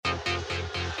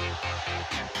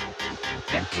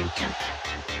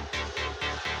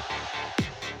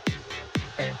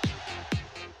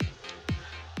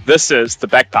This is The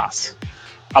Back Pass,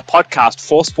 a podcast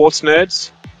for sports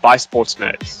nerds by sports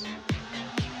nerds.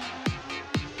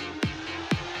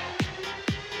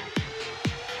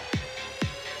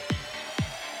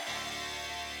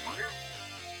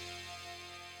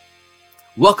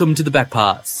 Welcome to The Back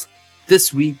Pass.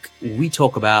 This week, we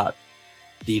talk about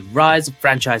the rise of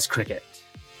franchise cricket.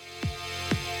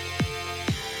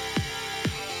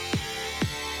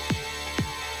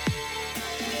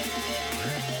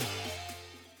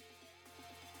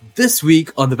 This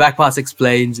week on The Back Pass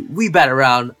Explains, we bat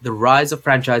around the rise of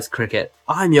franchise cricket.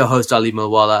 I'm your host, Ali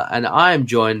Mulwala, and I am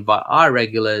joined by our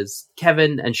regulars,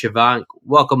 Kevin and Shivank.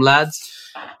 Welcome, lads.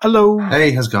 Hello.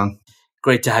 Hey, how's it going?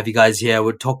 Great to have you guys here.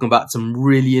 We're talking about some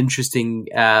really interesting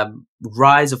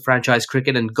rise of franchise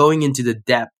cricket and going into the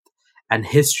depth and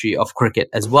history of cricket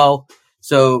as well.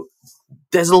 So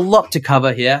there's a lot to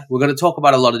cover here. We're going to talk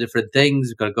about a lot of different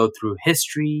things. We're going to go through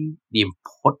history, the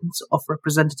importance of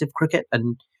representative cricket,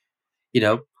 and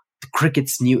the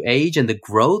cricket's new age and the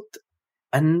growth,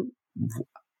 and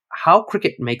how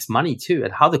cricket makes money too,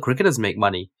 and how the cricketers make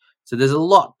money. So there's a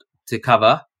lot to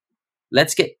cover.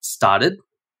 Let's get started.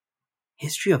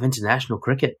 History of international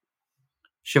cricket.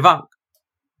 Shivank,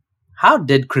 how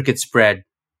did cricket spread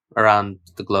around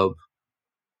the globe?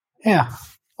 Yeah,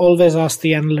 always ask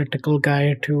the analytical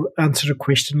guy to answer a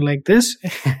question like this.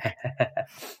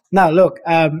 Now, look,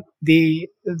 the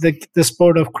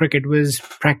sport of cricket was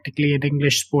practically an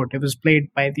English sport. It was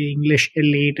played by the English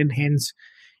elite, and hence,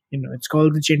 it's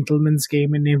called the gentleman's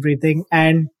game and everything.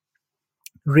 And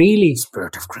really,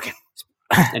 Spirit of cricket.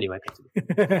 Anyway.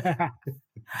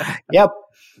 Yep.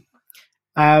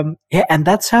 And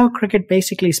that's how cricket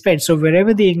basically spread. So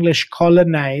wherever the English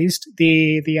colonized,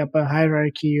 the upper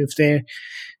hierarchy of their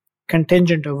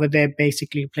contingent over there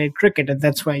basically played cricket. And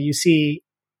that's why you see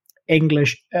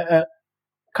English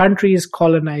countries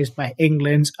colonized by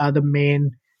England are the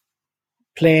main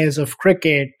players of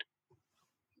cricket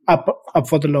up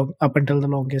until the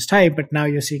longest time. But now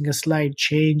you're seeing a slight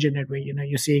change in it, where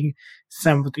you're seeing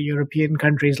some of the European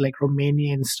countries like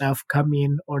Romania and stuff come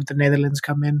in, or the Netherlands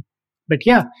come in. But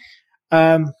yeah,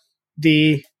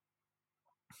 the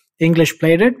English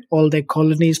played it, all their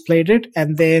colonies played it,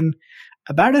 and then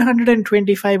about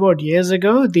 125 odd years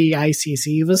ago, the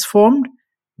ICC was formed.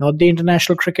 Not the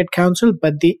International Cricket Council,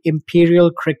 but the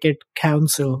Imperial Cricket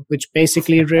Council, which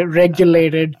basically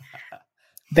regulated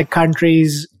the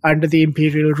countries under the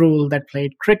imperial rule that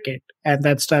played cricket. And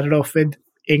that started off with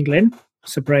England,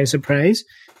 surprise, surprise,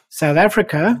 South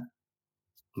Africa,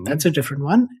 that's a different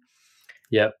one,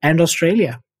 and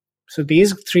Australia. So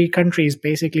these three countries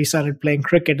basically started playing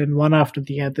cricket, and one after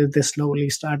the other, they slowly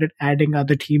started adding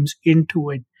other teams into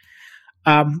it.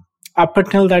 Up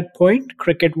until that point,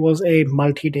 cricket was a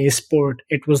multi-day sport.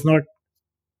 It was not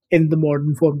in the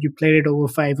modern form. You played it over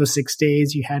 5 or 6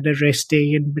 days. You had a rest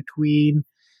day in between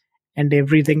and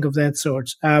everything of that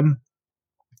sort.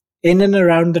 In and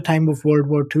around the time of World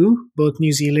War II, both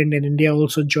New Zealand and India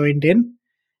also joined in.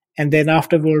 And then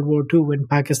after World War II, when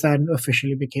Pakistan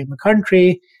officially became a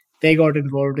country, they got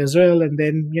involved as well. And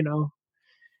then,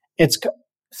 it's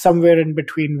somewhere in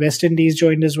between. West Indies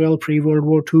joined as well, pre-World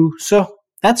War II. So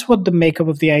that's what the makeup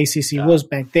of the ICC was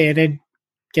back then. And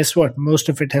guess what? Most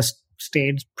of it has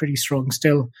stayed pretty strong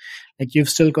still. Like, you've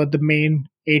still got the main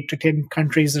 8 to 10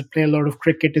 countries that play a lot of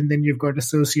cricket, and then you've got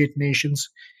associate nations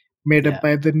made up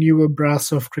by the newer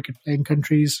brass of cricket playing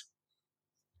countries.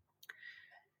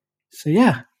 So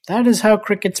yeah, that is how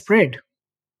cricket spread.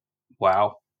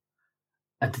 Wow.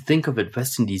 And to think of it,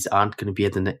 West Indies aren't going to be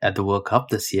at the World Cup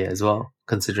this year as well,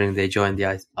 considering they joined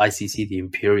the ICC, the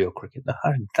Imperial Cricket.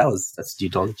 That's due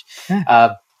knowledge.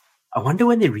 Yeah. I wonder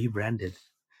when they rebranded.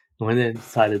 When they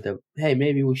decided that, hey,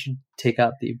 maybe we should take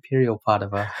out the imperial part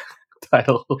of our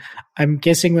title. I'm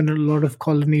guessing when a lot of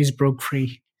colonies broke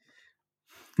free.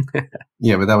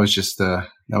 Yeah, but that was just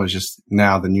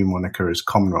now the new moniker is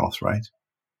Commonwealth, right?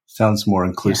 Sounds more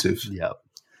inclusive. Yeah.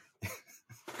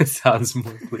 It sounds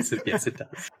more inclusive. Yes, it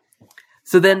does.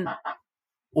 So then,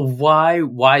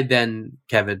 why then,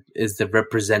 Kevin, is the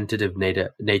representative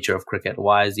nature of cricket?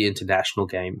 Why is the international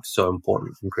game so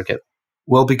important in cricket?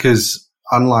 Well, because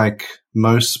unlike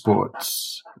most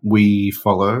sports we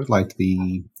follow, like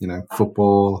the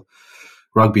football,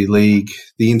 rugby league,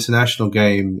 the international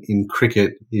game in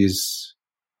cricket is,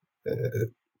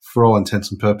 for all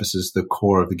intents and purposes, the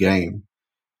core of the game.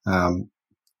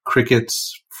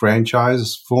 Cricket's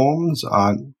franchise forms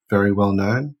aren't very well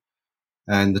known,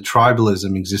 and the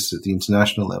tribalism exists at the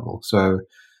international level. So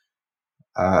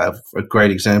a great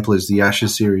example is the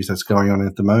Ashes series that's going on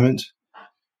at the moment.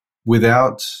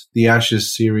 without the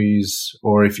Ashes series,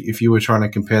 or if you were trying to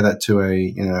compare that to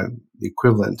a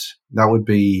equivalent, that would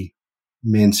be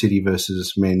Man City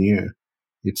versus Man U.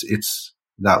 It's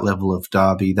that level of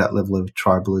derby, that level of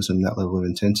tribalism, that level of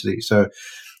intensity. So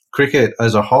cricket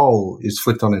as a whole is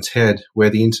flipped on its head, where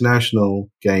the international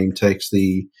game takes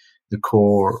the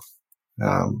core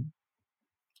of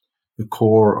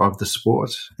the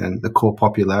sport and the core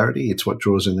popularity. It's what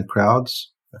draws in the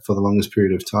crowds for the longest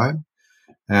period of time.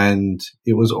 And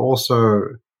it was also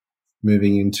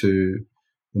moving into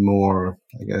the more,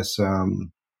 I guess,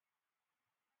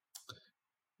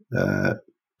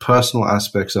 personal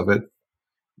aspects of it.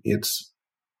 Its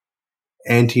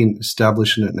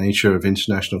anti-establishment nature of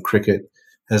international cricket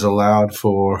has allowed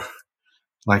for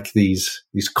like these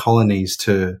colonies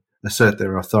to assert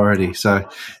their authority. So,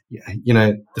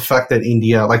 the fact that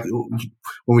India, like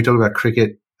when we talk about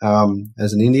cricket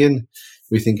as an Indian,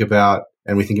 we think about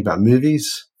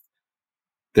movies.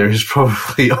 There is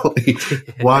probably only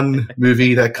one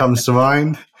movie that comes to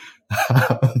mind.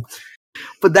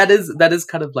 But that is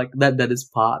kind of like that is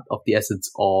part of the essence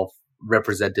of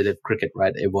representative cricket,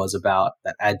 right? It was about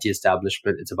that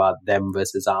anti-establishment. It's about them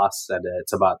versus us, and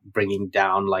it's about bringing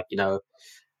down, like,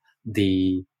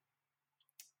 the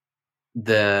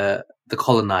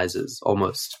colonizers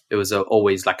almost. It was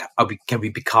always like, can we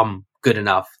become good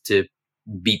enough to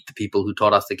beat the people who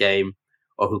taught us the game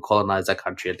or who colonized our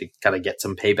country, and to kind of get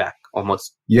some payback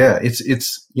almost. Yeah,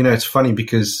 it's funny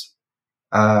because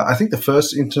I think the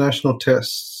first international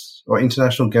test or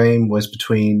international game was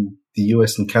between the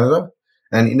US and Canada,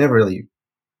 and it never really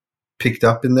picked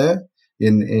up in there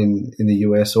in the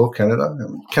US or Canada.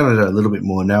 Canada a little bit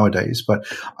more nowadays, but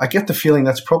I get the feeling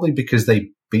that's probably because they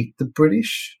beat the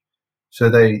British, so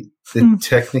they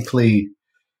technically,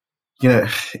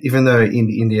 even though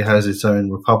India has its own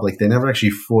republic, they never actually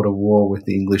fought a war with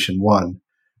the English and won,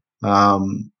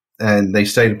 and they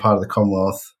stayed a part of the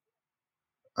Commonwealth,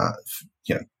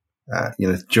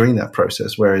 during that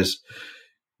process. Whereas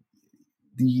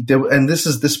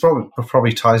this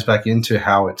probably ties back into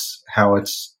how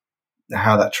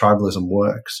that tribalism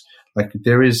works. Like,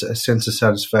 there is a sense of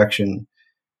satisfaction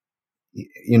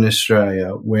in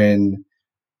Australia when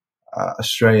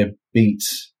Australia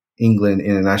beats England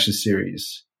in an Ashes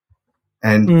series,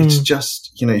 and it's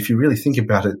just, if you really think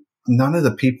about it, none of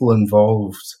the people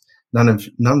involved, none of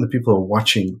the people who are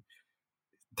watching,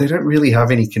 they don't really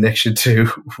have any connection to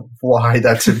why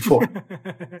that's important.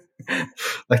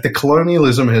 Like, the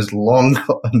colonialism has long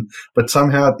gone, but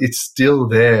somehow it's still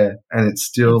there, and it's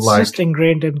just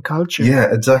ingrained in culture.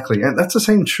 Yeah, exactly. And that's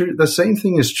the same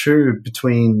thing is true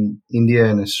between India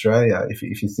and Australia. If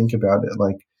you think about it,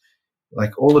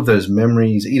 like all of those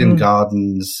memories, Eden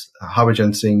Gardens,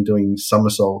 Harbhajan Singh doing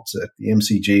somersaults at the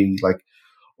MCG, like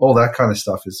all that kind of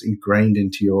stuff is ingrained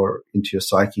into your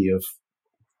psyche of,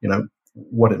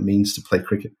 what it means to play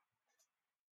cricket.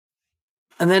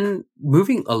 And then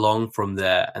moving along from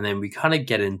there, and then we kind of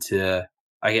get into,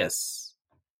 I guess,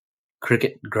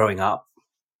 cricket growing up,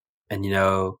 and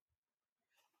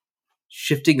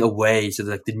shifting away to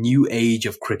like the new age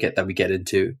of cricket that we get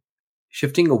into,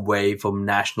 shifting away from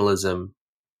nationalism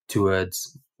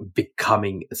towards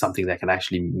becoming something that can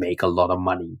actually make a lot of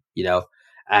money,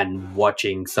 and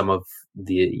watching some of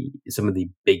the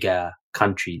bigger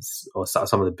countries, or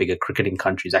some of the bigger cricketing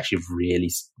countries, actually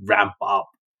really ramp up.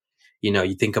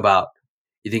 You think about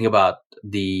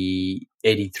the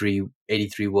 83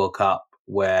 World Cup,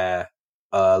 where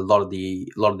a lot of the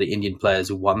Indian players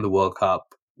who won the World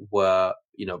Cup were,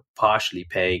 partially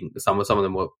paying, some of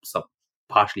them were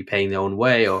partially paying their own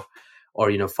way, or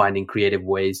finding creative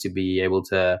ways to be able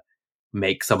to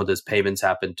make some of those payments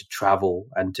happen, to travel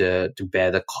and to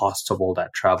bear the cost of all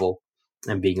that travel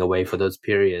and being away for those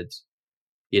periods,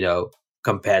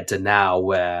 compared to now,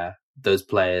 where those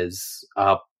players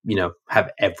are,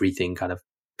 have everything kind of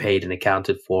paid and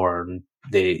accounted for, and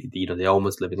they're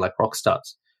almost living like rock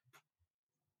stars.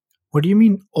 What do you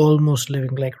mean almost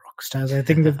living like rock stars? I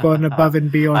think they've gone above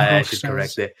and beyond rock stars.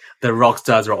 Correct it. The rock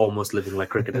stars are almost living like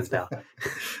cricketers now.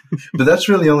 But that's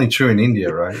really only true in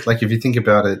India, right? Like, if you think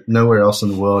about it, nowhere else in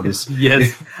the world is...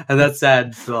 Yes, and that's sad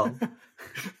as well.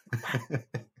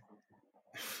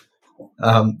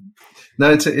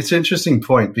 No, it's an interesting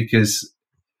point, because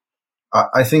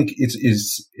I think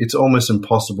it's almost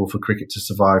impossible for cricket to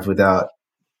survive without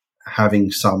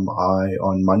having some eye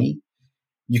on money.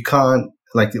 You can't,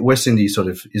 like, the West Indies sort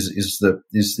of is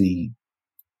the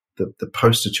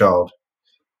poster child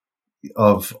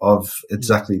of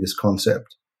exactly this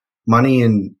concept. Money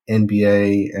in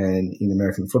NBA and in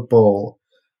American football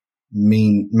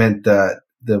meant that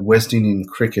the West Indian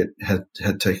cricket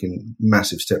had taken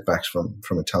massive step backs from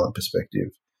a talent perspective,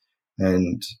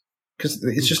 and because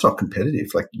it's just not competitive.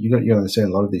 Like you understand,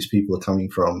 a lot of these people are coming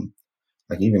from,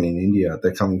 like even in India,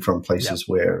 they're coming from places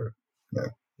where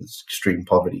it's extreme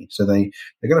poverty. So they're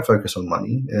going to focus on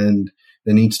money, and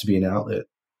there needs to be an outlet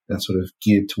that's sort of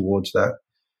geared towards that.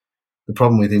 The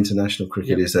problem with international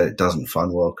cricket is that it doesn't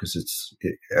fund well because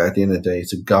at the end of the day,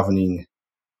 it's a governing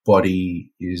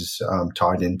body is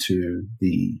tied into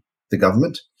the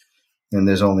government, and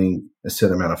there's only a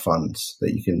set amount of funds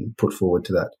that you can put forward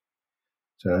to that.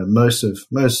 So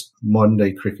most modern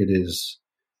day cricketers,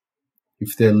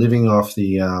 if they're living off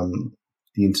the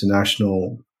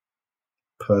international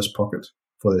purse pocket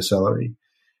for their salary,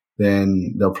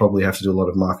 then they'll probably have to do a lot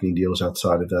of marketing deals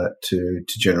outside of that to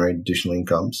generate additional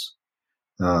incomes,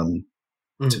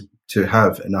 to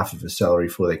have enough of a salary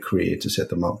for their career to set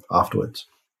them up afterwards.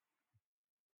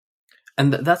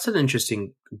 And that's an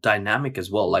interesting dynamic as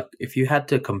well. Like if you had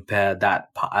to compare that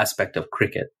aspect of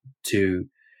cricket to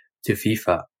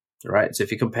FIFA, right? So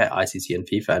if you compare ICC and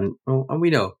FIFA, and we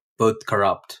know both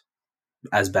corrupt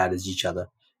as bad as each other,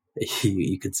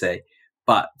 you could say,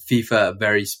 but FIFA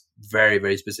very, very,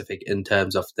 very specific in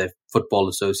terms of the football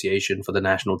association for the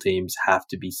national teams have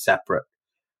to be separate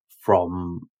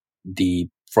from the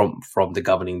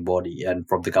governing body and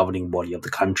from the governing body of the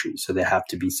country. So they have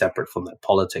to be separate from the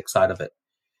politics side of it,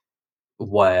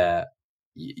 where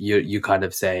you're kind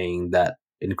of saying that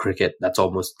in cricket, that's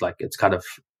almost like it's kind of,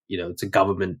 it's a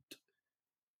government,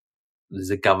 there's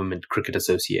a government cricket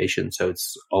association. So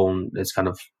it's kind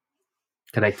of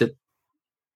connected.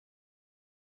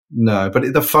 No,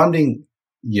 but the funding,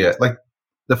 like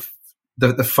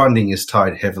the funding is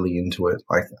tied heavily into it.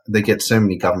 Like they get so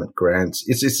many government grants.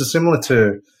 It's similar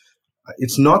to,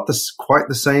 it's not quite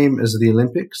the same as the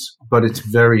Olympics, but it's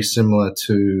very similar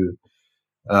to,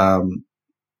 how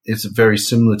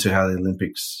the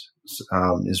Olympics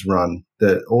is run.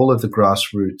 All of the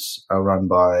grassroots are run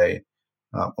by.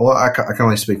 I can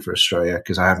only speak for Australia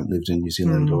because I haven't lived in New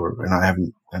Zealand, and I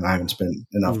haven't spent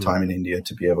enough time in India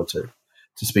to be able to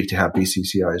speak to how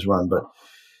BCCI is run. But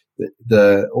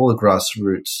all the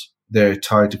grassroots, they're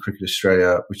tied to Cricket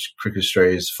Australia, which Cricket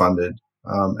Australia is funded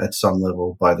at some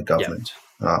level by the government,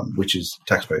 which is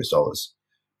taxpayers' dollars.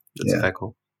 That's very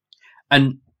cool.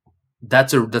 And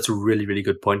that's a really, really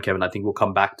good point, Kevin. I think we'll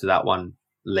come back to that one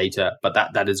later, but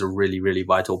that is a really, really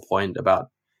vital point about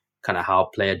kind of how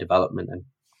player development and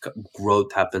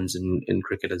growth happens in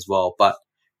cricket as well. But,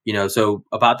 so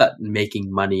about that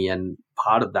making money, and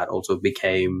part of that also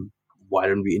became, why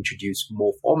don't we introduce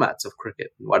more formats of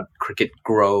cricket? Why cricket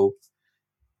grow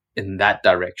in that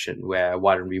direction?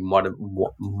 Why don't we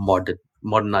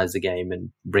modernize the game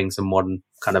and bring some modern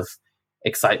kind of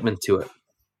excitement to it?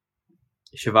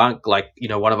 Shivank,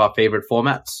 one of our favorite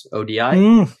formats,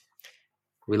 ODI.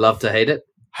 We love to hate it.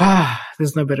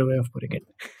 There's no better way of putting it.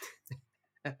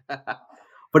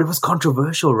 But it was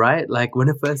controversial, right? Like when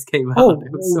it first came out.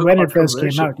 It first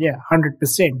came out,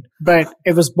 100%. But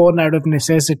it was born out of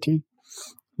necessity.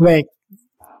 Like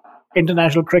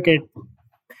international cricket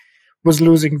was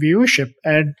losing viewership,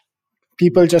 and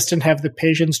people just didn't have the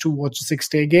patience to watch a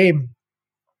 6-day game.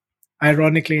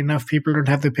 Ironically enough, people don't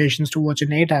have the patience to watch an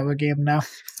 8-hour game now.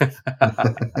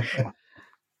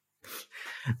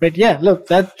 But look,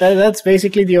 that's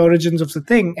basically the origins of the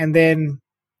thing. And then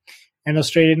an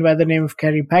Australian by the name of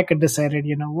Kerry Packer decided,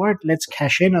 you know what, let's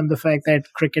cash in on the fact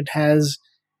that cricket has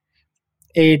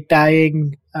a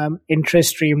dying interest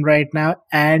stream right now,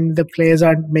 and the players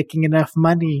aren't making enough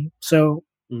money. So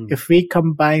if we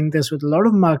combine this with a lot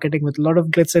of marketing, with a lot of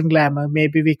glitz and glamour,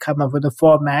 maybe we come up with a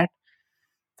format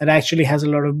that actually has a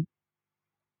lot of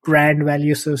brand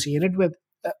value associated with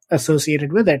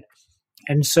it.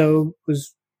 And so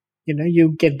was,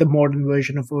 you get the modern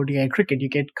version of ODI cricket. You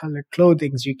get colored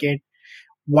clothings, you get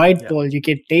white ball, you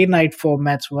get day-night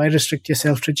formats. Why restrict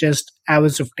yourself to just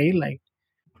hours of daylight?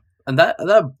 And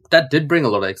that did bring a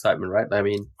lot of excitement, right? I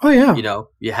mean,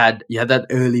 you had that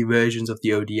early versions of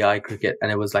the ODI cricket,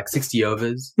 and it was like 60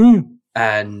 overs,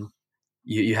 and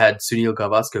you had Sunil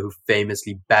Gavaskar, who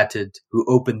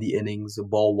opened the innings,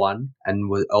 ball 1, and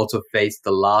was also faced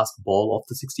the last ball of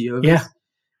the 60 overs,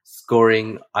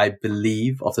 scoring, I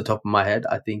believe, off the top of my head,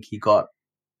 I think he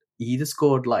either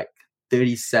scored like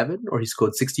 37 or he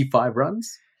scored 65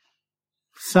 runs.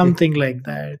 Something like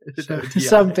that.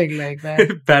 Something like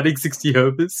that. Batting 60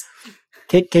 overs.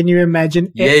 Can you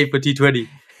imagine? Yay for T20.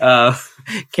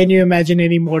 Can you imagine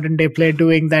any modern day player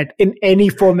doing that in any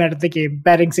format of the game,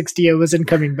 batting 60 overs and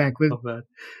coming back with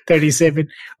 37?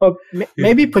 Or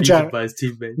maybe Pujara.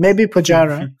 Maybe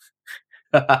Pujara.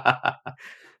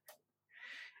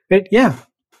 But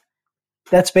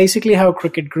that's basically how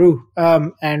cricket grew.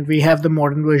 And we have the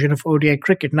modern version of ODI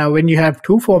cricket. Now, when you have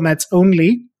two formats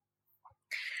only,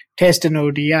 Test and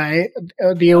ODI,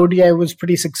 the ODI was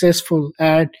pretty successful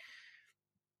at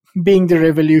being the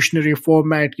revolutionary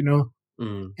format,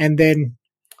 and then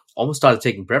almost started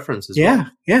taking preference as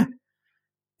well. Yeah.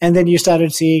 And then you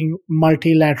started seeing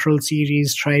multilateral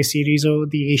series, tri-series, or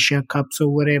the Asia Cups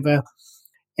or whatever.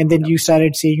 And then you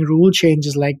started seeing rule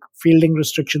changes like fielding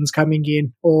restrictions coming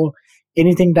in or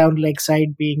anything down leg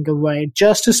side being a wide,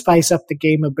 just to spice up the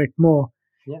game a bit more.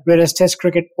 Yeah. Whereas Test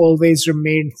cricket always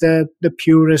remained the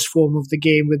purest form of the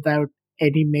game without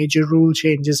any major rule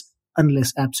changes,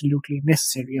 unless absolutely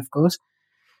necessary, of course.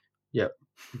 Yeah.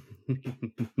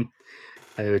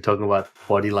 We were talking about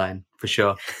body line for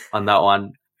sure on that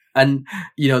one. And,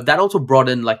 that also brought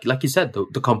in, like you said,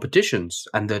 the competitions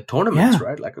and the tournaments,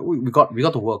 right? Like we got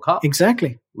the World Cup.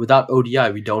 Exactly. Without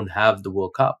ODI, we don't have the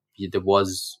World Cup. There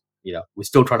was, we're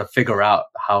still trying to figure out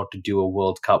how to do a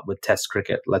World Cup with Test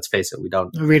cricket. Let's face it, we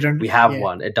don't. We have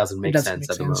one. It doesn't make sense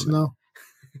at the moment.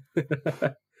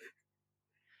 No.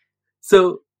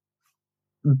 So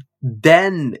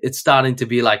then it's starting to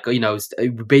be like,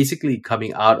 basically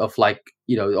coming out of like,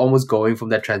 almost going from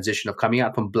that transition of coming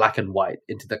out from black and white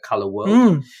into the color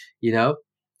world.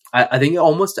 I think it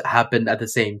almost happened at the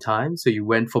same time. So you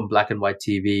went from black and white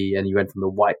TV and you went from the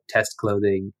white Test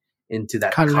clothing into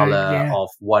that color of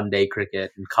one-day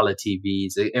cricket and color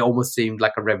TVs. It almost seemed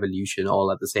like a revolution all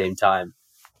at the same time,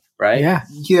 right?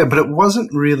 Yeah, but it wasn't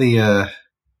really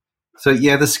So,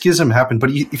 the schism happened.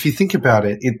 But if you think about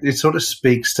it, it sort of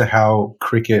speaks to how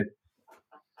cricket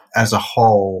as a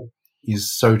whole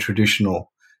is so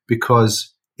traditional,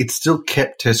 because it still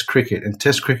kept Test cricket, and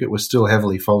Test cricket was still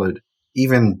heavily followed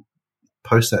even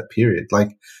post that period. Like,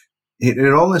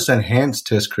 it almost enhanced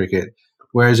Test cricket,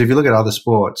 whereas if you look at other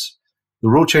sports, the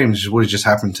rule change would have just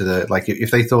happened to if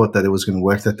they thought that it was going to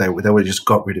work, that they would have just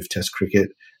got rid of Test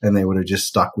cricket and they would have just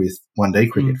stuck with one-day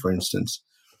cricket, for instance.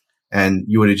 And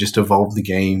you would have just evolved the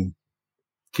game,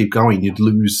 keep going. You'd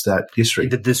lose that history.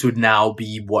 This would now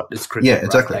be what is cricket. Yeah,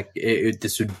 exactly. Right? Like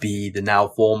this would be the now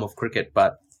form of cricket,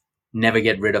 but never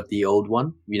get rid of the old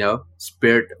one. The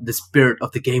spirit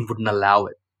of the game wouldn't allow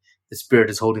it. The spirit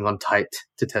is holding on tight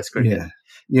to Test cricket.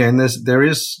 Yeah, and there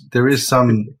is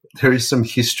some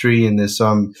history, and there's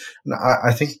some.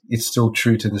 I think it's still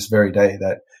true to this very day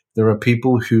that there are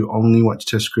people who only watch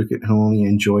Test cricket, who only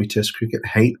enjoy Test cricket,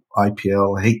 hate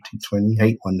IPL, hate T20,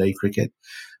 hate one-day cricket,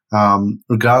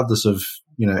 regardless of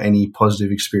any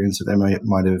positive experience that they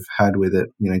might have had with it.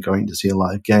 Going to see a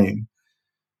live game,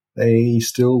 they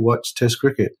still watch Test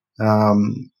cricket.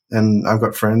 And I've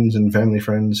got friends and family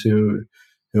friends who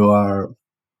are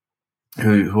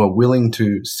willing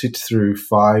to sit through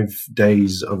 5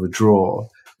 days of a draw,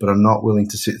 but are not willing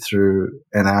to sit through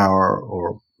an hour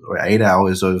or 8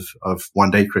 hours of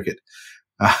one-day cricket.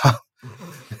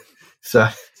 So,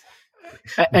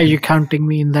 are you counting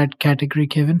me in that category,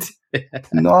 Kevin?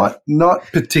 Not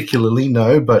particularly,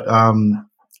 no, but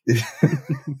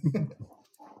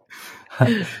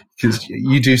because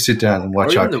you do sit down and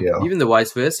watch IPL. Even the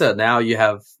vice versa. Now you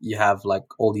have like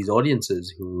all these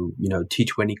audiences who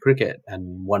T20 cricket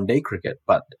and one-day cricket,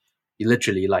 but you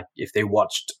literally, like, if they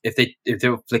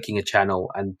were flicking a channel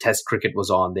and Test cricket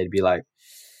was on, they'd be like,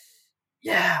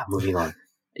 yeah, moving on.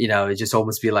 It just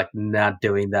almost be like, not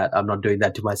doing that. I'm not doing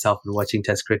that to myself and watching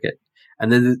Test cricket.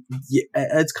 And then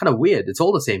it's kind of weird. It's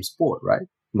all the same sport, right?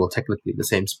 Well, technically the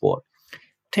same sport.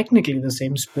 Technically the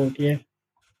same sport, yeah.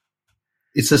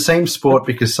 It's the same sport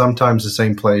because sometimes the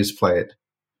same players play it.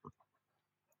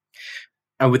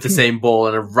 And with the same ball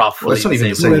and a roughly Well, it's not even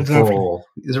the same ball.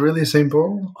 Is it really the same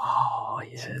ball? Oh,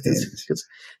 yeah. It's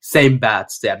same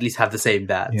bats. They at least have the same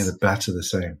bats. Yeah, the bats are the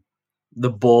same. The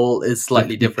ball is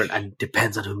slightly different and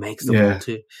depends on who makes the ball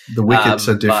too. The wickets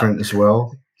are different as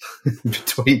well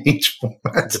between each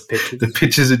format. The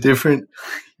pitches are different.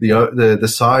 The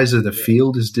size of the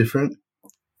field is different.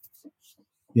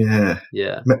 Yeah.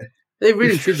 Yeah. They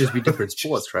really should just be different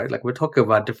sports, right? Like, we're talking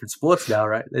about different sports now,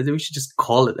 right? We should just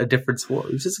call it a different sport.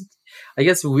 I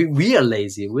guess we are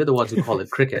lazy. We're the ones who call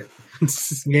it cricket.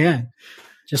 Yeah.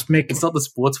 It's not the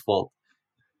sport's fault.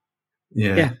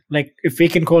 Yeah. Like, if we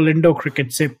can call indoor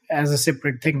cricket as a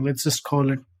separate thing, let's just call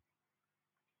it.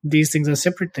 These things are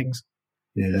separate things.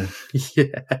 Yeah.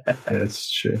 Yeah.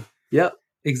 That's true. Yeah,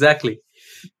 exactly.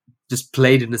 Just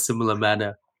played in a similar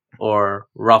manner, or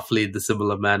roughly the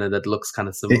similar manner that looks kind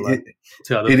of similar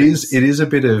to other things. It is a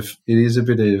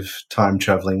bit of time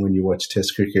traveling when you watch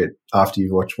Test cricket after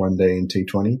you've watched one day in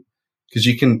T20, because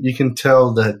you can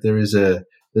tell that there's an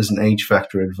age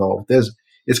factor involved.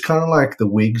 It's kind of like the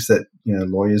wigs that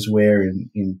lawyers wear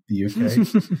in the UK.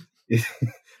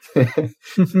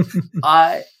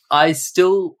 I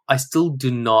still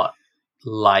do not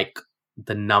like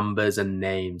the numbers and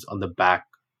names on the back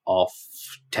of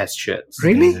test shirts.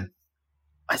 Really? Yeah.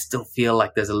 I still feel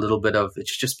like there's a little bit of it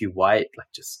should just be white,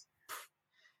 like just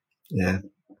Yeah.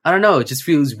 I don't know. It just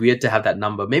feels weird to have that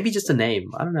number. Maybe just a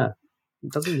name. I don't know.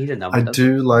 It doesn't need a number. I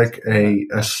do like a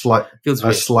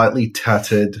slightly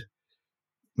tattered.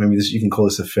 Maybe you can call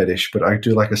this a fetish, but I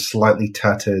do like a slightly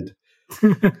tattered,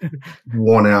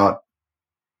 worn out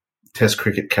Test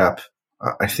cricket cap.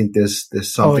 I think there's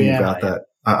something about that.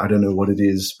 I don't know what it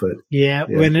is, but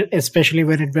especially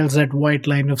when it builds that white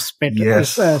line of sweat around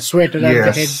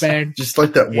the headband, just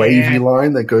like that wavy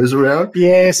line that goes around.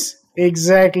 Yes,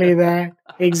 exactly that.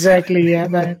 Exactly,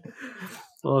 that.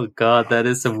 Oh God, that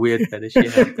is some weird fetish you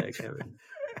have there, Kevin.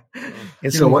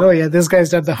 It's like, this guy's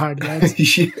done the hard yards.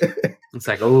 It's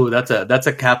like, that's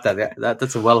a cap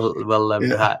that's a well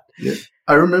hat. Yeah.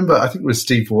 I remember, I think it was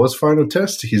Steve Waugh's final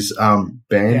test. His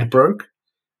band broke.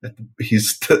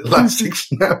 His elastic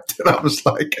snapped, and I was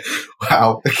like,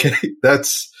 "Wow, okay,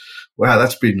 that's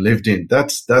been lived in.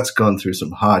 That's gone through some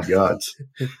hard yards."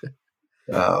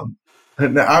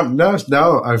 And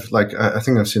now I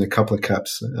think I've seen a couple of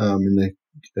caps in the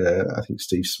I think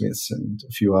Steve Smith's and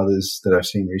a few others that I've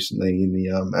seen recently in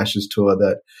the Ashes tour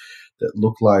that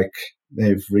look like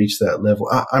they've reached that level.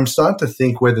 I'm starting to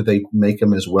think whether they make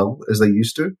them as well as they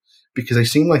used to, because they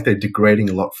seem like they're degrading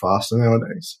a lot faster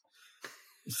nowadays.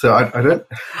 So I don't.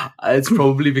 It's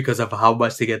probably because of how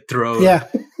much they get thrown. Yeah.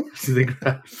 To the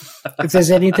ground. If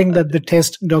there's anything that the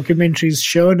test documentary's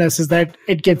shown us, is that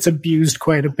it gets abused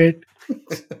quite a bit.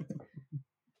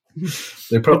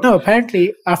 But no,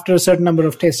 apparently after a certain number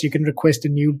of tests, you can request a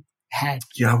new hat.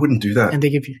 Yeah, I wouldn't do that. And they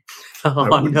give you. I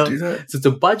wouldn't do that. So it's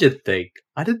a budget thing.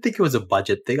 I didn't think it was a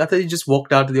budget thing. I thought you just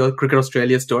walked out to the Cricket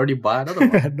Australia store and you buy another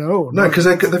one. No, because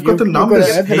they've got the numbers.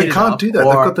 They can't do that.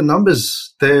 They've got the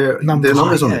numbers. Their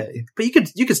numbers on it. But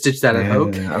you could stitch that at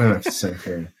home. Yeah, I don't know if it's the same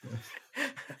thing.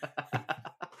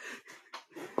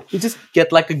 You just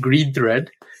get like a green thread.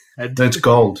 No, it's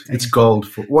gold. It's gold.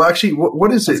 Actually,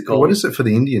 what is it? What is it for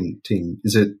the Indian team?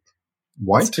 Is it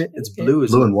white? It's blue.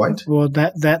 Blue and white? Well,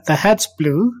 the hat's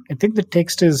blue. I think the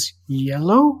text is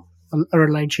yellow or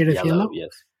a light shade of yellow. Yes.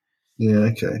 Yeah,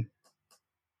 okay.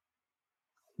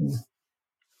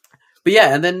 But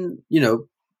yeah, and then,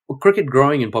 cricket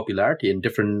growing in popularity in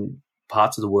different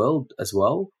parts of the world as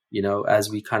well, as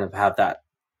we kind of have that,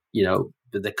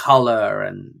 the color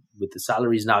and with the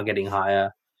salaries now getting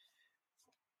higher.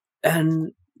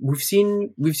 And we've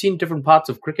seen different parts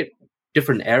of cricket,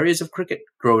 different areas of cricket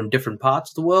grow in different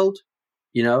parts of the world.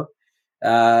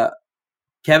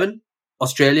 Kevin,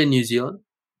 Australia, New Zealand,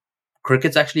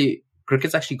 cricket's actually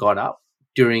gone up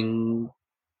during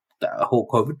the whole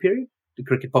COVID period. The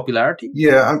cricket popularity,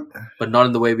 but not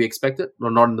in the way we expected,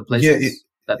 or not in the places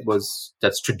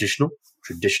that's traditional.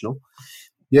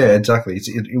 Yeah, exactly.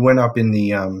 It went up in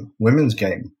the women's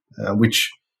game,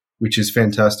 which is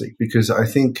fantastic, because I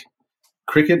think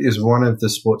cricket is one of the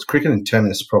sports. Cricket and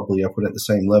tennis probably I put at the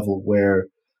same level, where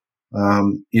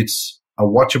it's a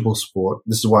watchable sport.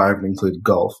 This is why I haven't included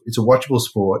golf. It's a watchable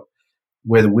sport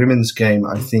where the women's game,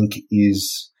 I think,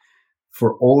 is,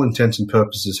 for all intents and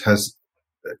purposes,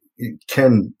 it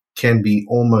can be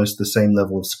almost the same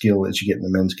level of skill as you get in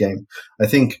the men's game. I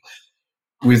think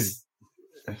with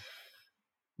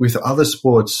other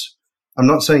sports, I'm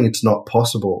not saying it's not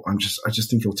possible. I just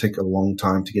think it'll take a long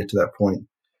time to get to that point.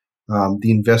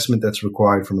 The investment that's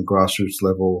required from a grassroots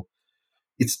level,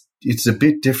 it's a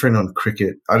bit different on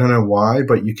cricket. I don't know why,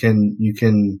 but you can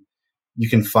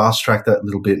fast track that a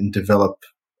little bit and develop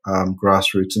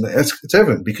grassroots, and it's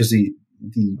evident because the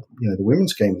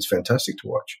women's game is fantastic to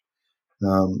watch.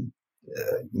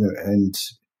 And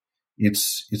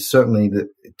it's certainly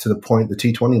to the point, the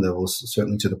T20 level is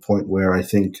certainly to the point where I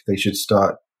think they should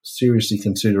start seriously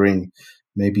considering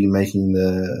maybe making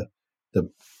the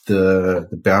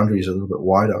boundaries a little bit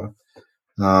wider.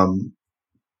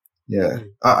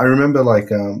 I remember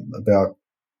about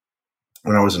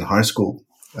when I was in high school,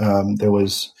 there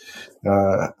was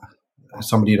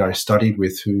somebody that I studied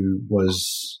with who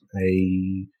was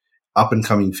a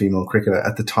up-and-coming female cricketer.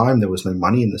 At the time, there was no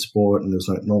money in the sport, and there was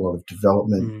not a lot of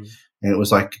development. And it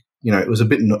was it was a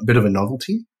bit of a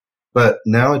novelty. But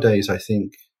nowadays, I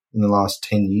think in the last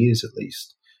 10 years at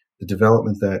least, the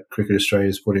development that Cricket Australia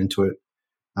has put into it,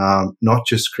 not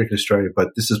just Cricket Australia, but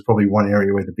this is probably one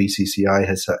area where the BCCI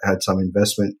has had some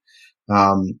investment.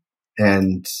 The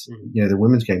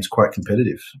women's game is quite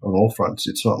competitive on all fronts.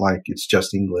 It's not like it's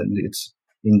just England. It's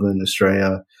England,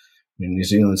 Australia, New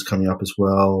Zealand's coming up as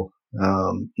well.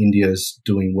 India's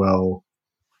doing well.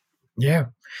 Yeah.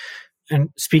 And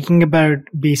speaking about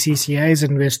BCCI's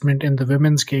investment in the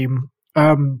women's game,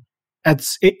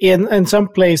 in some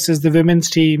places the women's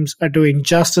teams are doing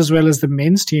just as well as the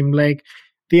men's team. Like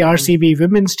the RCB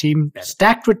women's team,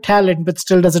 stacked with talent, but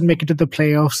still doesn't make it to the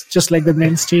playoffs, just like the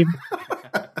men's team.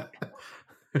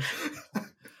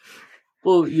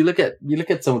 Well, you look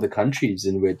at some of the countries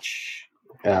in which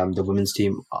the women's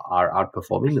team are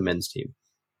outperforming the men's team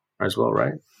as well,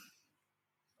 right?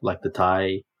 Like the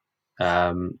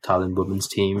Thailand women's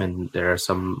team, and there are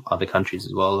some other countries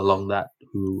as well along that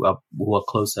who are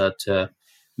closer to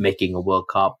making a World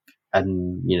Cup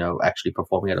and actually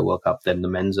performing at a World Cup than the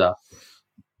men's are.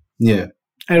 Yeah,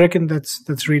 I reckon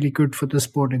that's really good for the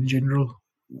sport in general.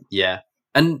 Yeah,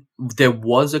 and there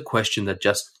was a question that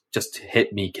just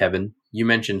hit me, Kevin. You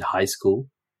mentioned high school.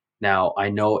 Now I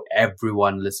know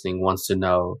everyone listening wants to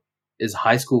know: is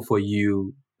high school for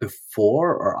you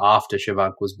before or after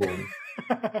Shivank was born?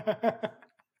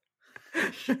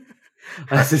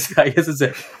 I guess it's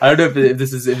I don't know if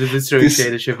this is throwing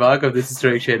shade at Shivank or if this is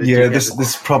throwing shade at Kevin.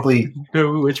 This probably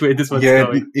which way this one's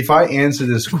going. If I answer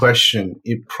this question,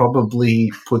 it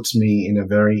probably puts me in a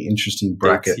very interesting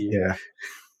bracket. Yeah.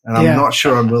 And I'm not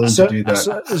sure I'm willing to do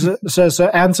that. So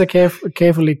answer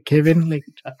carefully, Kevin. Like,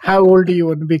 how old do you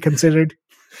want to be considered?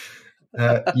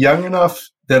 Young enough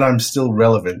that I'm still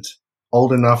relevant.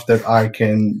 Old enough that I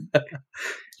can,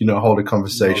 hold a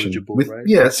conversation with. Right?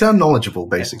 Yeah, sound knowledgeable,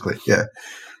 basically. Yeah,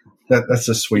 that's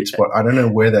a sweet spot. I don't know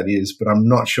where that is, but I'm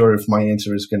not sure if my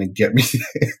answer is going to get me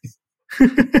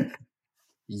there.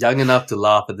 Young enough to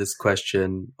laugh at this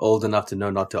question, old enough to know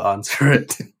not to answer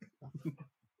it.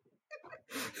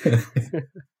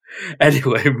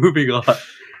 Anyway, moving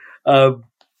on.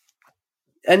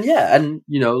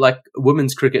 Like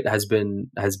women's cricket has been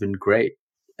great,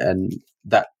 and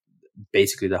that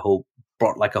basically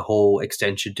brought like a whole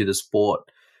extension to the sport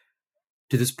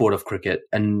of cricket.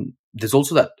 And there's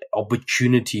also that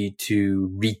opportunity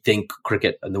to rethink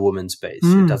cricket in the women's space.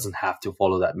 It doesn't have to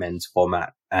follow that men's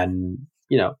format. And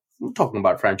we're talking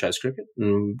about franchise cricket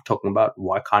and talking about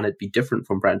why can't it be different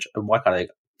from franchise? Why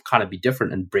can't it be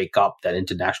different and break up that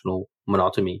international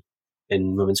monotony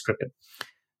in women's cricket?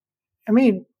 I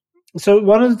mean, so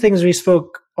one of the things we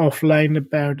spoke offline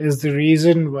about is the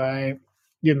reason why,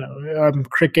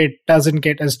 cricket doesn't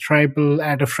get as tribal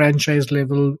at a franchise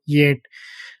level yet.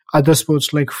 Other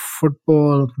sports like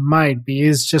football might be,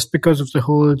 is just because of the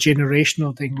whole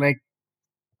generational thing. Like,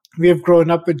 we have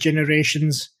grown up with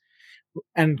generations,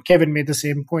 and Kevin made the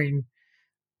same point,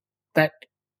 that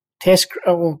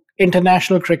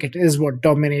international cricket is what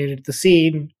dominated the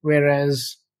scene,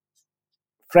 whereas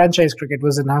franchise cricket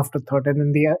was an afterthought. And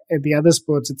in the other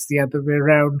sports, it's the other way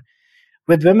around.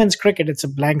 With women's cricket, it's a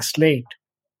blank slate.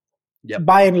 Yep.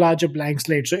 By and large, a blank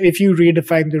slate. So if you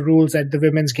redefine the rules that the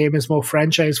women's game is more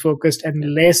franchise focused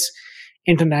and less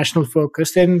international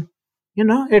focused, then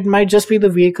it might just be the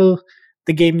vehicle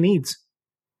the game needs.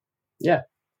 Yeah.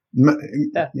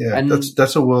 Yeah. And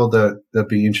that's a world that'd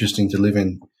be interesting to live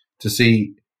in, to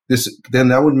see this. Then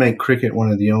that would make cricket one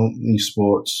of the only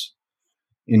sports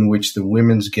in which the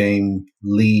women's game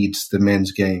leads the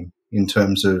men's game in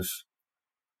terms of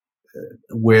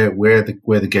where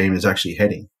the game is actually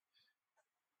heading.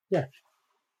 Yeah,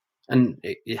 and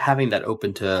having that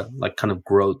open to like kind of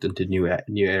growth into new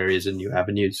areas and new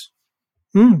avenues.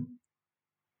 And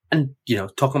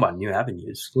talking about new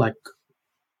avenues, like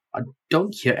I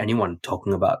don't hear anyone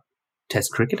talking about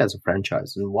Test cricket as a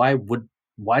franchise, and why wouldn't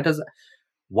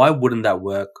that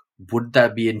work? Would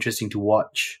that be interesting to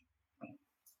watch?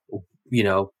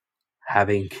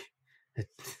 Having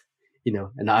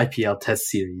an IPL Test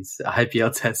series,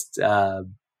 IPL Test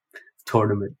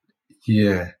tournament.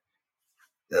 Yeah.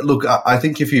 Look, I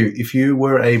think if you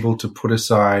were able to put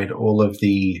aside all of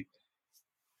the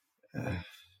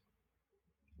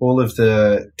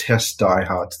Test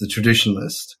diehards, the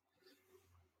traditionalists,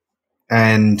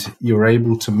 and you're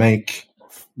able to make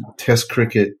Test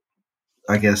cricket,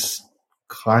 I guess,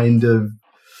 kind of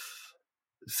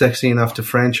sexy enough to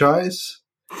franchise,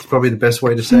 it's probably the best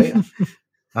way to say it.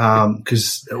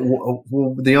 Because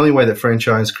the only way that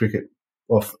franchise cricket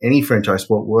or any franchise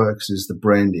sport works is the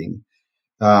branding.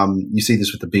 You see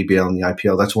this with the BBL and the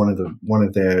IPL. That's one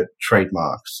of their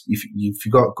trademarks. If you've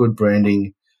got good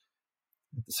branding,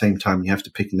 at the same time, you have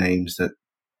to pick names that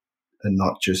are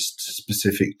not just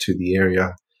specific to the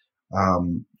area.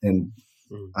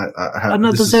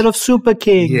 Another set of Super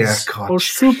Kings, yeah, God, or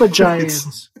Super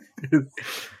Giants.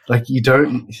 Like you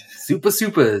don't.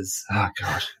 Supers. Oh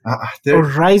god. Or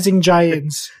Rising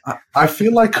Giants. I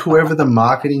feel like whoever the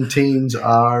marketing teams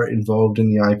are involved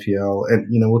in the IPL, and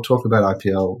we'll talk about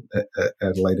IPL at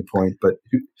a later point, but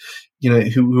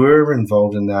whoever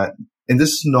involved in that, and this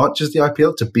is not just the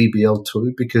IPL, it's a BBL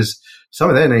too, because some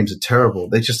of their names are terrible.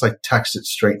 They just like taxed it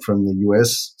straight from the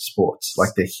US sports,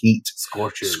 like the Heat,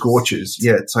 Scorchers.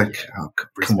 Yeah, it's like,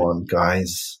 come on,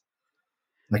 guys.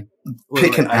 Like,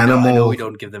 pick an animal. I know we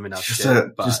don't give them enough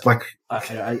shit, but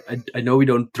I know we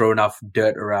don't throw enough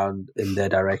dirt around in their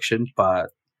direction,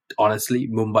 but honestly,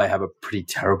 Mumbai have a pretty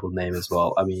terrible name as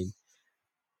well. I mean,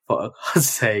 for God's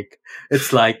sake,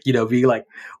 it's like, being like,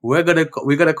 we're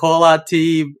gonna call our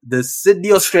team the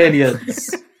Sydney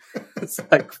Australians. It's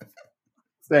like,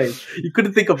 say, you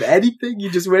couldn't think of anything.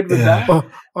 You just went with that.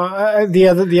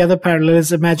 The other parallel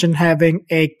is, imagine having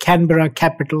a Canberra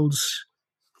Capitals.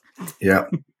 Yeah.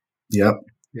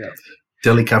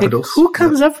 Delhi Capitals. Like, who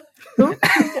comes up?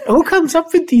 Who comes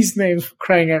up with these names, for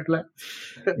crying out loud?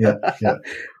 Yeah.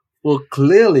 Well,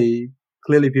 clearly,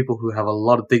 people who have a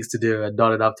lot of things to do and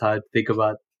not enough time to think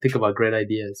about great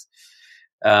ideas.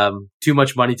 Too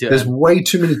much money to. There's way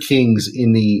too many kings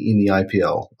in the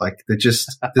IPL. Like there's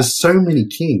so many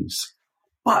kings.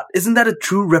 But isn't that a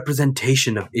true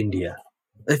representation of India?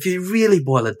 If you really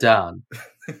boil it down.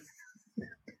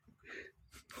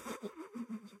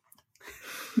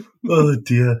 Oh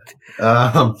dear.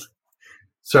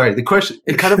 Sorry, the question.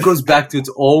 It kind of goes back to its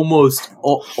almost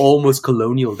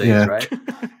colonial days, right?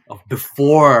 Of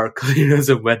before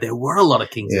colonialism, where there were a lot of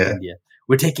kings in India.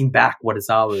 We're taking back what is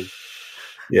ours.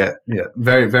 Yeah.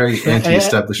 Very, very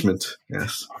anti-establishment.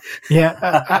 Yes.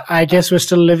 Yeah, I guess we're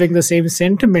still living the same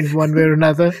sentiment one way or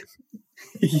another.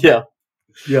 Yeah.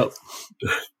 Yep.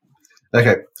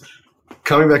 Okay.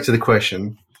 Coming back to the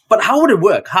question. But how would it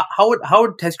work? How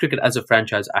would Test cricket as a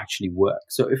franchise actually work?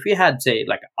 So if we had, say,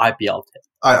 like IPL,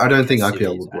 I don't think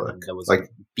IPL would work. There was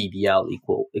like BBL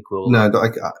equal. No,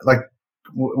 like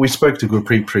we spoke to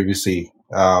Gurpreet previously,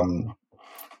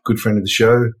 good friend of the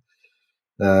show.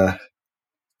 When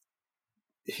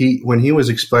he was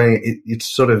explaining it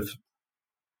sort of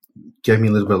gave me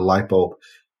a little bit of light bulb.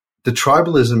 The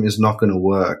tribalism is not going to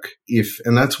work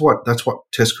and that's what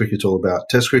Test cricket's all about.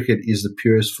 Test cricket is the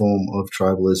purest form of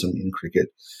tribalism in cricket,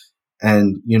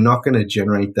 and you're not going to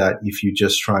generate that if you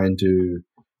just try and do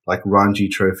like Ranji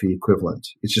Trophy equivalent.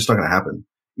 It's just not going to happen.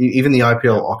 Even the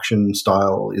IPL auction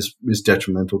style is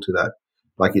detrimental to that.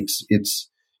 Like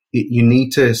you need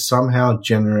to somehow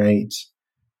generate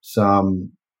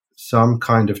some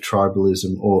kind of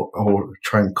tribalism or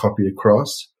try and copy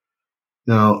across.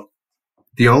 Now,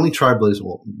 the only tribalism,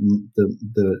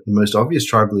 the most obvious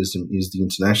tribalism is the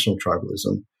international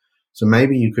tribalism. So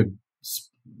maybe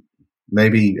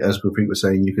as Gurpreet was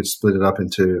saying, you could split it up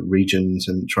into regions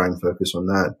and try and focus on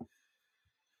that.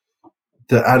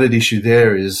 The added issue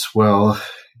there is, well,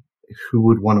 who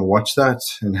would want to watch that,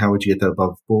 and how would you get that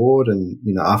above board? And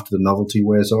after the novelty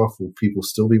wears off, will people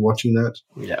still be watching that?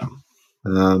 Yeah.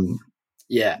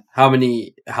 Yeah. How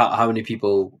many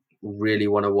people really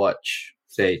want to watch,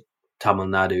 say, Tamil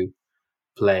Nadu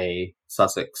play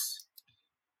Sussex?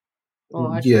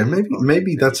 Oh, actually,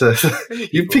 maybe that's a.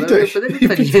 You picked a. But they're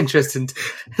pretty interested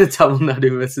in Tamil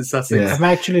Nadu versus Sussex. Yeah. I'm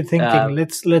actually thinking,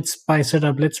 let's spice it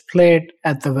up. Let's play it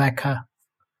at the Vaka.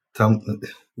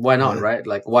 Why not, right?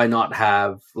 Like, why not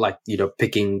have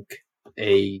picking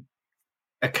a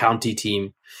county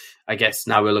team? I guess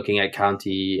now we're looking at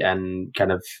county and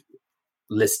kind of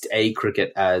List A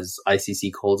cricket, as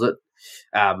ICC calls it,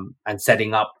 and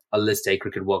setting up a List A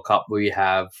Cricket World Cup where you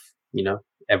have,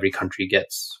 every country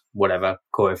gets whatever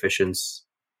coefficients,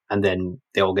 and then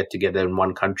they all get together in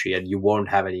one country, and you won't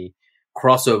have any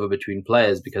crossover between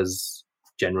players, because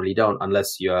generally don't,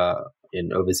 unless you're an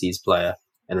overseas player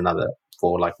in another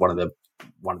for like one of the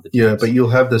teams. Yeah, but you'll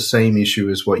have the same issue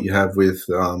as what you have with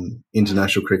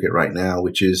international cricket right now,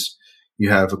 which is you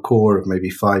have a core of maybe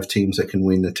 5 teams that can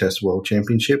win the Test World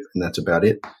Championship, and that's about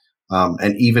it.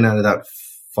 And even out of that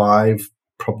 5,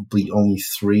 probably only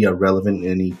 3 are relevant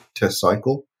in any Test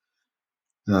cycle.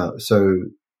 So,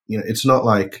 it's not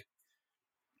like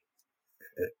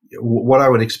what I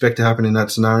would expect to happen in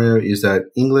that scenario is that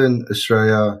England,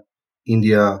 Australia,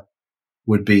 India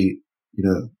would be,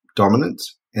 dominant.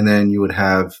 And then you would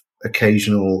have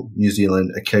occasional New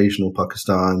Zealand, occasional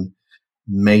Pakistan,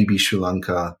 maybe Sri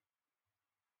Lanka.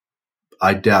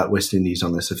 I doubt West Indies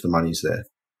unless if the money's there.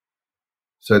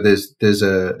 So I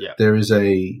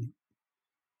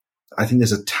think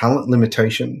there's a talent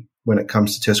limitation when it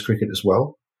comes to Test cricket as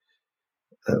well.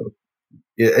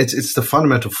 it's the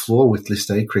fundamental flaw with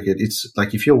List A cricket. It's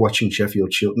like if you're watching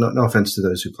Sheffield Shield, no offense to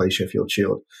those who play Sheffield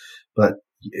Shield, but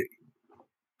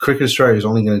Cricket Australia is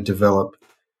only going to develop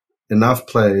enough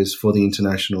players for the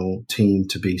international team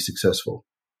to be successful,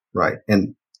 right?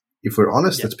 And if we're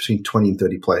honest, that's between 20 and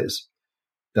 30 players.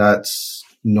 That's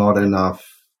not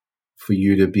enough for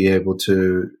you to be able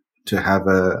to have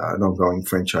an ongoing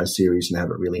franchise series and have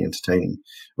it really entertaining,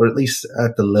 or at least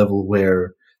at the level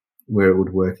where it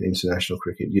would work in international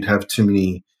cricket. You'd have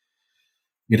the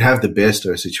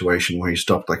Bairstow situation where you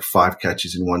stopped like 5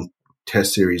 catches in one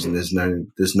test series and there's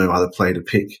no other player to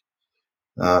pick.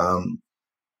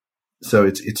 So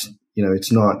it's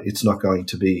not going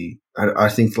to be. I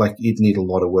think like you'd need a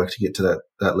lot of work to get to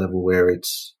that level where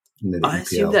it's the I EPL.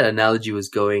 assumed that analogy was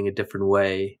going a different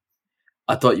way.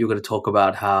 I thought you were going to talk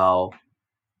about how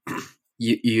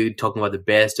you talking about the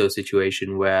Bairstow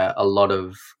situation where a lot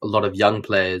of young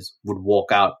players would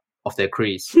walk out of their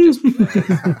crease. Just,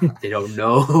 they don't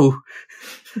know.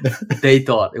 They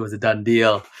thought it was a done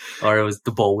deal or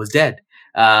the ball was dead.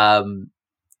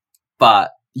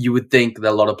 But you would think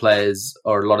that a lot of players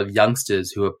or a lot of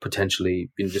youngsters who are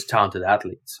potentially just talented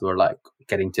athletes who are like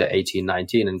getting to 18,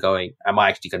 19 and going, am I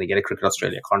actually going to get a Cricket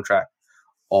Australia contract,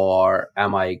 or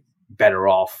am I better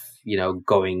off,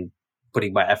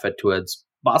 putting my effort towards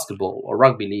basketball or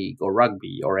rugby league or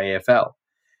rugby or AFL,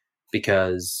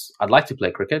 because I'd like to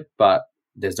play cricket, but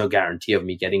there's no guarantee of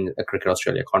me getting a Cricket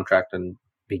Australia contract and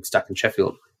being stuck in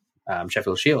Sheffield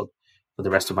Shield for the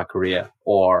rest of my career,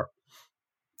 or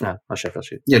no, not Sheffield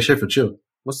Shield. Yeah, Sheffield Shield.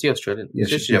 What's the Australian? Yeah,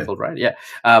 it's just Sheffield, right? Yeah.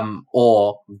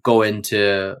 Or go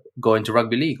into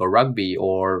rugby league or rugby,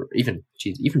 or even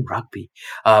rugby,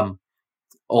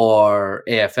 or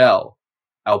AFL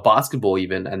or basketball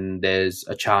even, and there's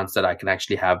a chance that I can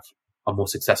actually have a more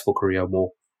successful career, a more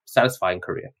satisfying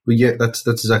career. Well, yeah, that's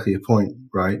exactly the point,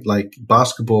 right? Like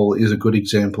basketball is a good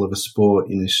example of a sport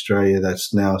in Australia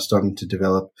that's now starting to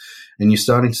develop, and you're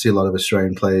starting to see a lot of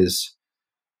Australian players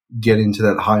get into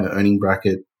that higher earning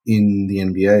bracket in the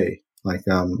NBA. Like,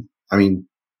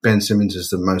 Ben Simmons is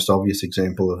the most obvious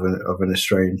example of an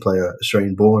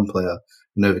Australian-born player,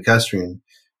 Novocastrian,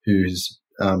 who's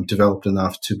developed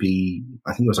enough to be,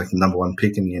 I think it was like the number 1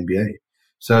 pick in the NBA.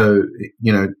 So,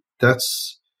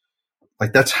 that's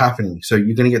happening. So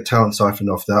you're going to get talent siphoned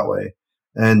off that way.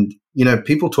 And,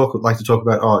 people like to talk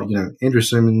about, Andrew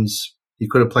Simmons, he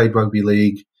could have played rugby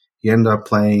league. He ended up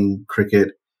playing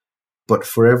cricket. But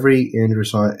for every Andrew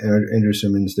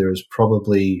Simmons, there is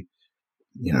probably,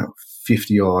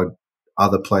 50-odd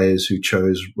other players who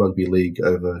chose rugby league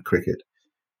over cricket.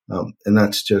 And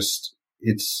that's just,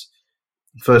 it's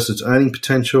earning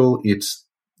potential. It's,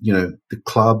 the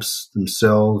clubs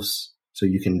themselves. So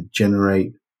you can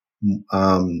generate,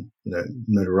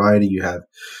 notoriety. You have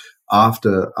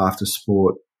after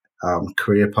sport,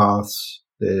 career paths.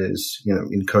 There's,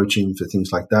 in coaching for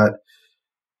things like that.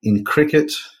 In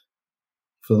cricket,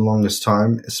 for the longest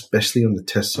time, especially on the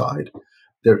test side,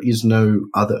 there is no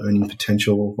other earning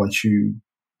potential once you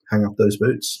hang up those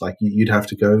boots. Like you'd have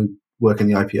to go work in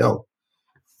the IPL.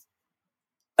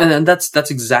 And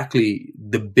that's exactly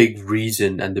the big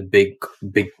reason, and the big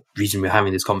reason we're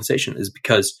having this conversation is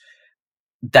because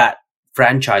that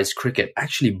franchise cricket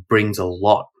actually brings a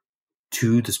lot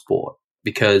to the sport,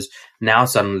 because now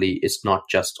suddenly it's not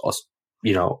just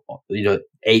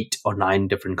 8 or 9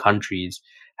 different countries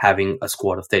having a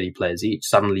squad of 30 players each.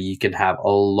 Suddenly you can have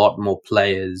a lot more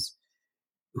players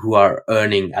who are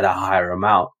earning at a higher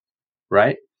amount,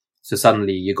 right? So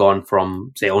suddenly you're gone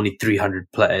from, say, only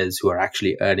 300 players who are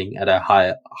actually earning at a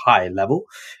high level,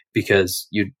 because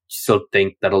you still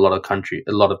think that a lot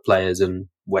of players in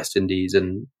West Indies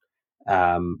and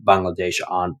Bangladesh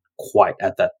aren't quite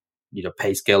at that,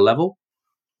 pay scale level,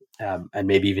 and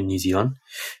maybe even New Zealand,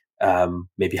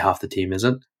 maybe half the team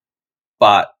isn't.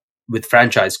 But with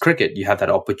franchise cricket, you have that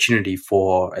opportunity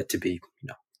for it to be,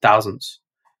 thousands,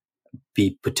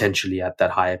 be potentially at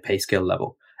that higher pay scale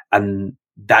level. And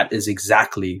that is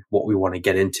exactly what we want to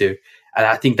get into. And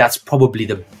I think that's probably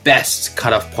the best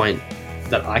cutoff point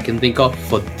that I can think of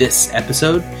for this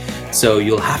episode. So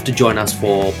you'll have to join us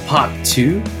for part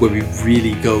 2, where we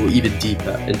really go even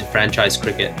deeper into franchise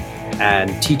cricket and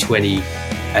T20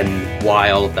 and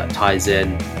why all of that ties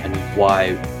in, and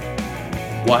why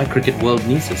cricket world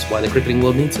needs us, why the cricketing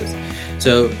world needs us.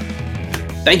 So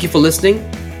thank you for listening.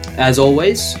 As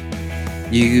always,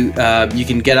 you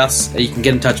can get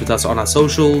in touch with us on our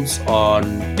socials, on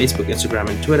Facebook, Instagram,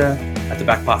 and Twitter at the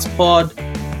Backpass Pod.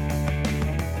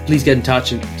 Please get in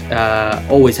touch, and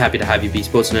always happy to have you be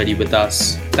Sports Nerdy with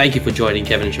us. Thank you for joining,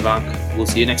 Kevin and Shivank. We'll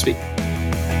see you next week.